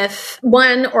that if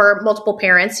one or multiple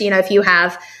parents, if you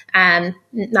have,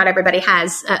 not everybody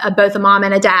has both a mom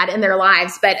and a dad in their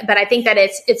lives, but I think that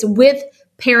it's with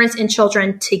parents and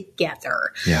children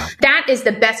together. Yeah. That is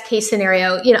the best case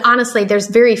scenario. Honestly, there's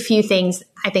very few things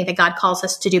I think that God calls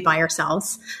us to do by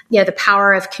ourselves. The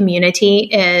power of community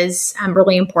is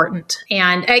really important.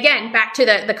 And again, back to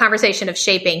the conversation of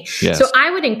shaping. Yes. So I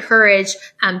would encourage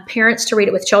parents to read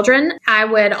it with children. I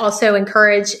would also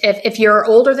encourage, if you're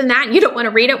older than that and you don't want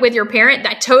to read it with your parent,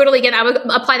 I would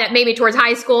apply that maybe towards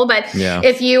high school. But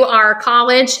if you are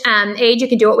college age, you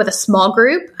can do it with a small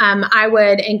group. I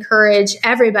would encourage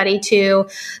everybody to,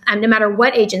 no matter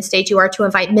what age and stage you are, to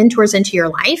invite mentors into your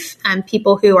life,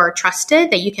 people who are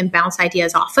trusted, that you can bounce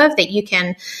ideas off of, that you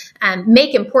can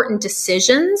make important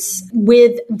decisions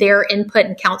with their input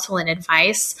and counsel and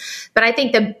advice. But I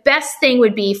think the best thing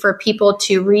would be for people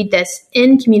to read this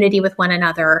in community with one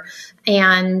another.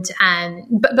 And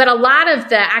but a lot of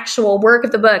the actual work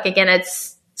of the book, again,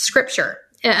 it's scripture.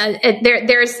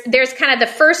 There's kind of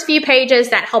the first few pages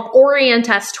that help orient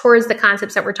us towards the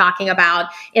concepts that we're talking about.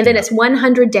 And then it's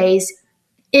 100 days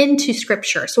into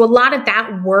scripture. So a lot of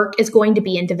that work is going to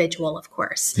be individual, of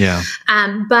course. Yeah.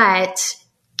 But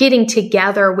getting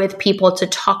together with people to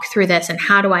talk through this and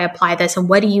how do I apply this and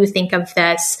what do you think of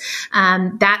this?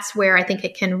 That's where I think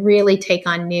it can really take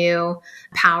on new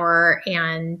power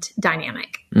and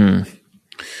dynamic.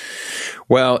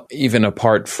 Well, even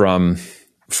apart from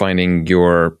finding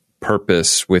your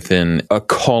purpose within a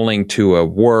calling to a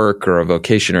work or a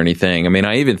vocation or anything, I mean,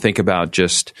 I even think about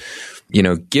just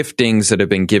giftings that have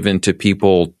been given to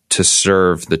people to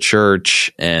serve the church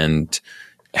and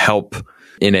help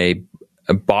in a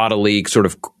bodily sort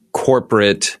of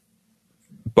corporate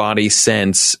body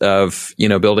sense of,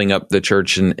 building up the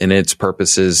church and its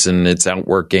purposes and its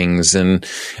outworkings. And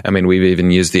I mean, we've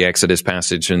even used the Exodus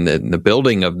passage in the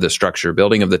building of the structure,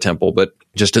 building of the temple, but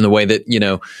just in the way that,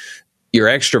 you're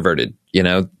extroverted,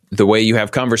 the way you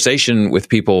have conversation with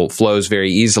people flows very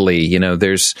easily.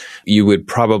 You would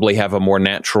probably have a more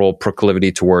natural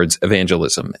proclivity towards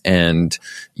evangelism and,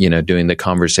 doing the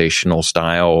conversational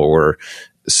style, or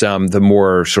the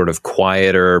more sort of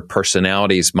quieter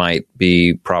personalities might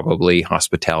be probably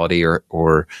hospitality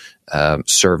or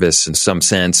service in some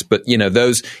sense. But,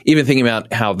 those, even thinking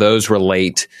about how those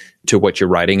relate to what you're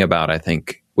writing about, I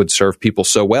think would serve people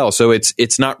so well. So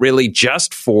it's not really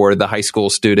just for the high school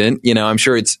student. I'm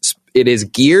sure it is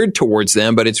geared towards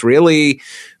them, but it's really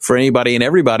for anybody and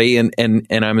everybody. And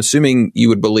I'm assuming you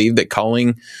would believe that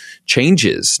calling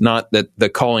changes, not that the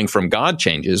calling from God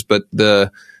changes, but the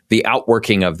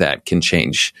outworking of that can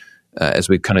change, as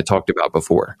we've kind of talked about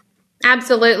before.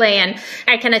 Absolutely. And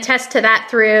I can attest to that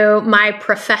through my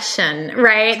profession,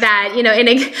 right? That,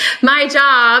 my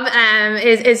job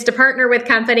is to partner with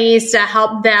companies to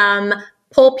help them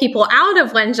pull people out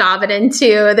of one job and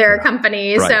into their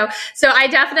companies. Right. So I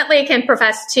definitely can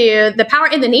profess to the power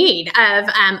and the need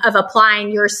of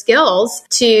applying your skills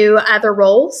to other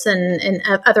roles and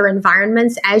other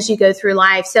environments as you go through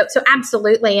life. So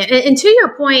absolutely. And to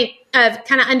your point of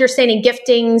kind of understanding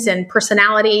giftings and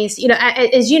personalities,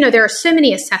 as there are so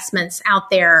many assessments out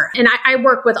there, and I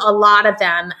work with a lot of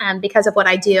them because of what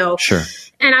I do. Sure.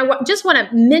 And I just want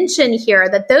to mention here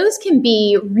that those can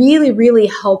be really, really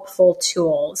helpful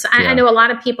tools. I know a lot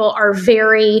of people are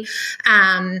very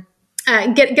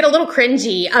get a little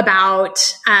cringy about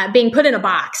being put in a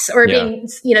box or being,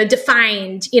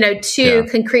 defined, too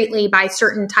concretely by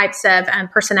certain types of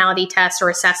personality tests or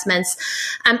assessments.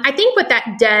 I think what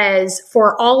that does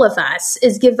for all of us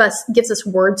is gives us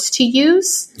words to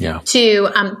use to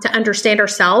understand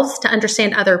ourselves, to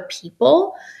understand other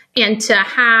people, and to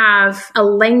have a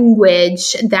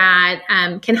language that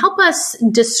can help us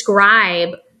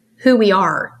describe who we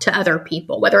are to other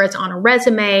people, whether it's on a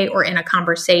resume or in a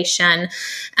conversation.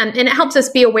 And it helps us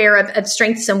be aware of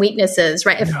strengths and weaknesses,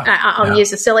 right? I'll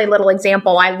use a silly little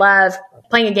example. I love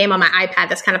playing a game on my iPad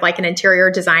that's kind of like an interior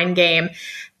design game.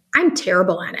 I'm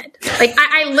terrible at it. Like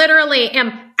I literally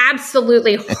am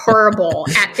absolutely horrible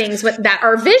at things that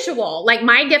are visual. Like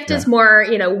my gift is more,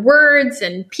 words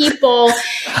and people,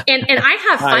 and I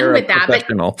have fun with that. But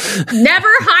never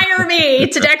hire me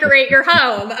to decorate your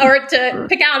home or to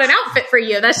pick out an outfit for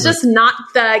you. That's just not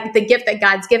the gift that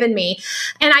God's given me.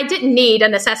 And I didn't need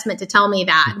an assessment to tell me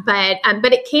that,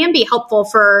 but it can be helpful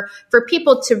for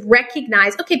people to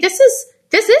recognize, okay, this is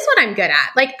what I'm good at.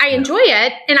 Like I enjoy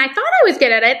it, and I thought I was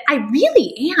good at it. I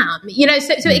really am,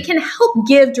 so it can help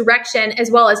give direction as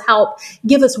well as help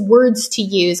give us words to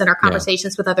use in our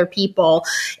conversations with other people.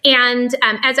 And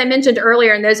as I mentioned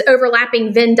earlier, in those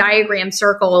overlapping Venn diagram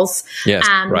circles,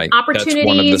 opportunities. That's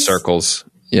one of the circles.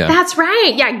 Yeah, that's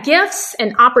right. Yeah. Gifts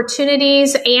and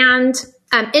opportunities and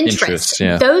interests,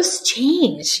 those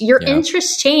change. Your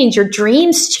interests change. Your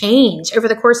dreams change over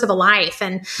the course of a life,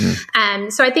 and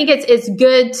so I think it's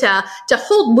good to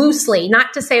hold loosely,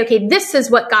 not to say, okay, this is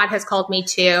what God has called me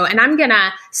to, and I'm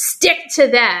gonna stick to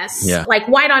this like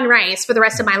white on rice for the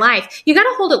rest of my life. You got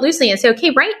to hold it loosely and say, okay,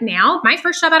 right now, my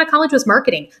first job out of college was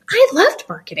marketing. I loved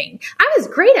marketing. I was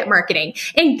great at marketing,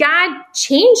 and God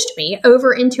changed me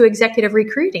over into executive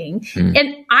recruiting,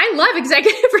 and I love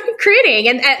executive recruiting,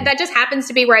 and that just happens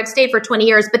to be where I've stayed for 20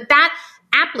 years. But that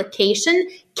application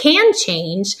can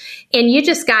change. And you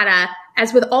just gotta,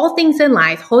 as with all things in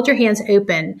life, hold your hands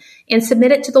open and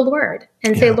submit it to the Lord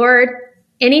and say, Lord,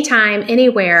 anytime,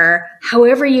 anywhere,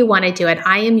 however you want to do it,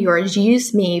 I am yours.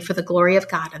 Use me for the glory of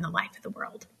God and the life of the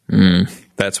world.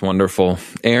 That's wonderful.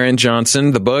 Erin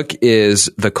Johnson, the book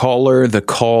is The Caller, The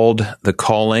Called, The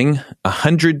Calling,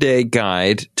 100-Day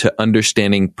Guide to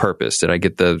Understanding Purpose. Did I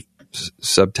get the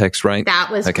subtext right? That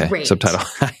was great. Subtitle.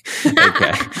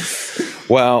 Okay.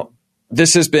 Well,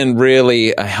 this has been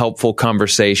really a helpful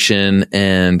conversation,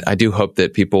 and I do hope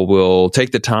that people will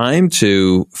take the time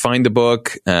to find the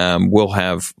book. We'll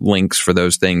have links for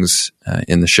those things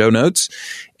in the show notes,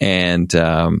 and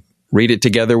read it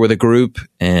together with a group.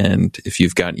 And if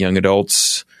you've got young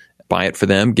adults, buy it for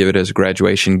them, give it as a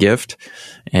graduation gift.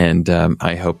 And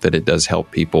I hope that it does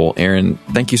help people. Erin,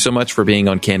 thank you so much for being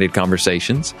on Candid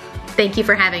Conversations. Thank you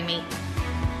for having me.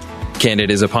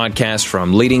 Candid is a podcast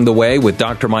from Leading the Way with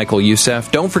Dr. Michael Youssef.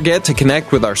 Don't forget to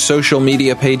connect with our social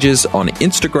media pages on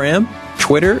Instagram,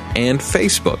 Twitter, and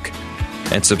Facebook.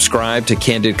 And subscribe to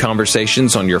Candid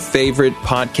Conversations on your favorite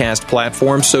podcast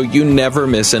platform so you never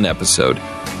miss an episode.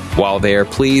 While there,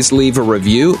 please leave a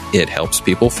review. It helps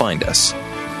people find us.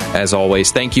 As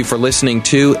always, thank you for listening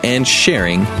to and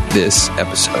sharing this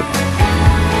episode.